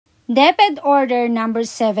DepEd Order Number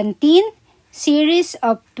 17, Series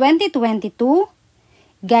of 2022,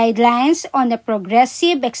 Guidelines on the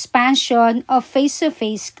Progressive Expansion of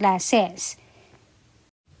Face-to-Face Classes.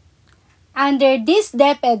 Under this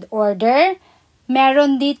DepEd Order,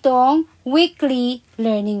 meron ditong weekly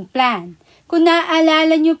learning plan. Kung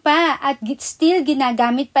naaalala nyo pa at still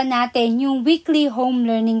ginagamit pa natin yung weekly home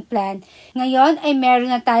learning plan, ngayon ay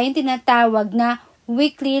meron na tayong tinatawag na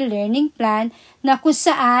weekly learning plan na kung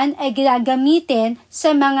saan ay ginagamitin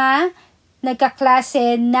sa mga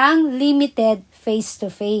nagkaklase ng limited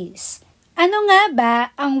face-to-face. Ano nga ba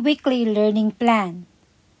ang weekly learning plan?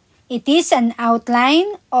 It is an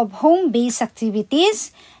outline of home-based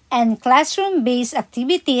activities and classroom-based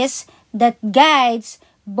activities that guides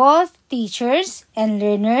both teachers and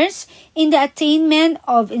learners in the attainment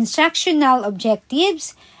of instructional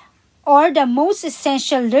objectives or the most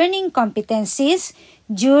essential learning competencies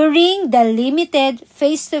during the limited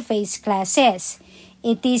face-to-face classes.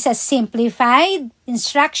 It is a simplified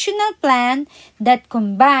instructional plan that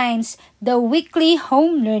combines the weekly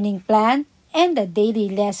home learning plan and the daily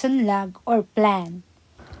lesson log or plan.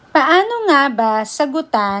 Paano nga ba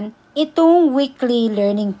sagutan itong weekly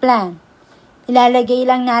learning plan? Ilalagay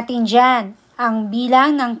lang natin dyan ang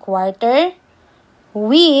bilang ng quarter,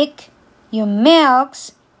 week, yung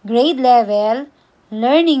MELCs, grade level,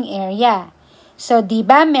 learning area. So, di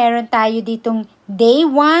ba meron tayo ditong day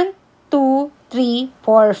 1, 2, 3,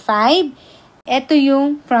 4, 5. Ito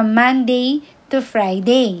yung from Monday to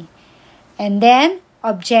Friday. And then,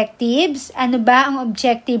 objectives. Ano ba ang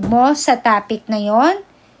objective mo sa topic na yon?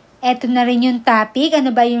 Ito na rin yung topic. Ano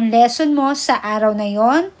ba yung lesson mo sa araw na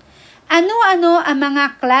yon? Ano-ano ang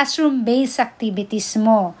mga classroom-based activities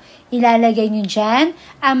mo? Ilalagay nyo dyan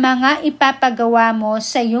ang mga ipapagawa mo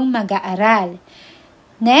sa iyong mag-aaral.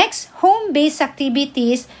 Next, home-based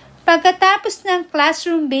activities. Pagkatapos ng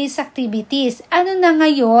classroom-based activities, ano na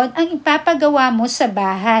ngayon ang ipapagawa mo sa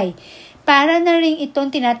bahay? Para na rin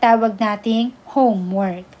itong tinatawag nating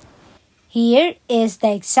homework. Here is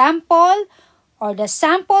the example or the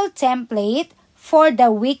sample template for the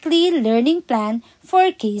weekly learning plan for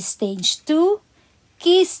Key Stage 2,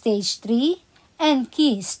 Key Stage 3, and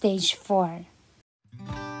Key Stage 4.